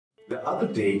The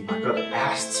other day I got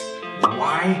asked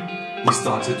why we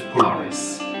started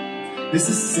Polaris. This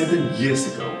is 7 years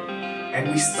ago, and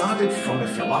we started from a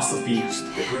philosophy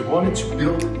that we wanted to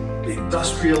build the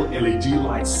industrial LED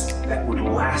lights that would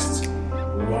last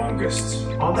longest.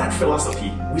 On that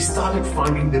philosophy, we started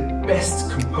finding the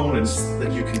best components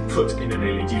that you can put in an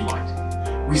LED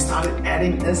light. We started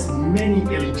adding as many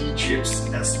LED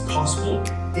chips as possible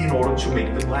in order to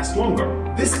make them last longer.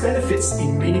 This benefits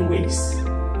in many ways.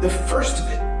 The first of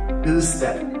it is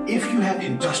that if you have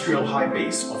industrial high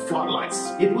bays or floodlights,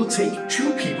 it will take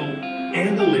 2 people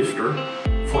and a lifter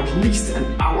for at least an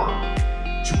hour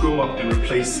to go up and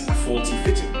replace a faulty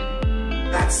fitting.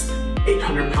 That's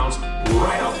 800 pounds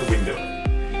right out the window.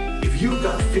 If you've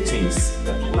got fittings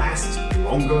that last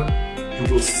longer,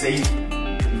 you will save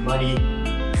money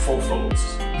fourfold.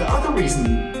 The other reason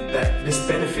that this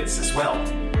benefits as well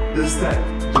is that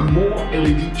the more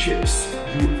LED chips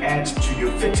you add to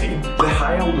your fitting, the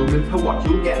higher lumen per watt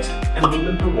you'll get. And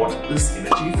lumen per watt is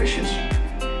energy efficiency.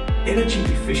 Energy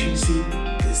efficiency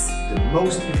is the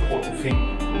most important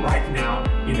thing right now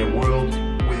in a world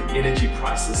with energy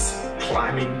prices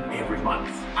climbing every month.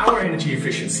 Our energy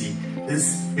efficiency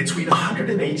is between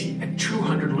 180 and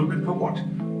 200 lumen per watt.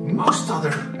 Most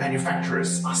other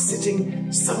manufacturers are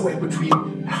sitting somewhere between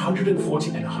 140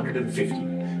 and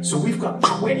 150. So we've got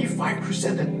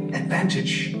 25%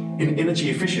 advantage in energy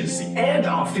efficiency, and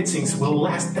our fittings will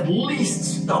last at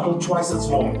least double, twice as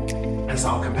long as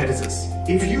our competitors.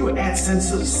 If you add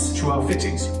sensors to our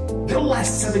fittings, they'll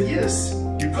last 7 years.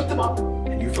 You put them up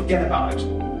and you forget about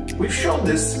it. We've shown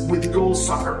this with Gold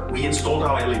Soccer. We installed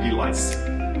our LED lights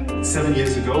 7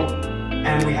 years ago,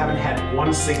 and we haven't had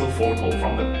one single phone call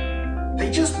from them.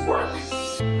 They just work.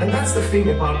 And that's the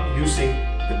thing about using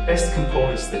the best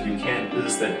components that you can,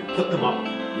 is that you put them up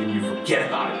and you forget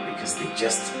about it because they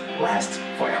just last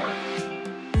forever.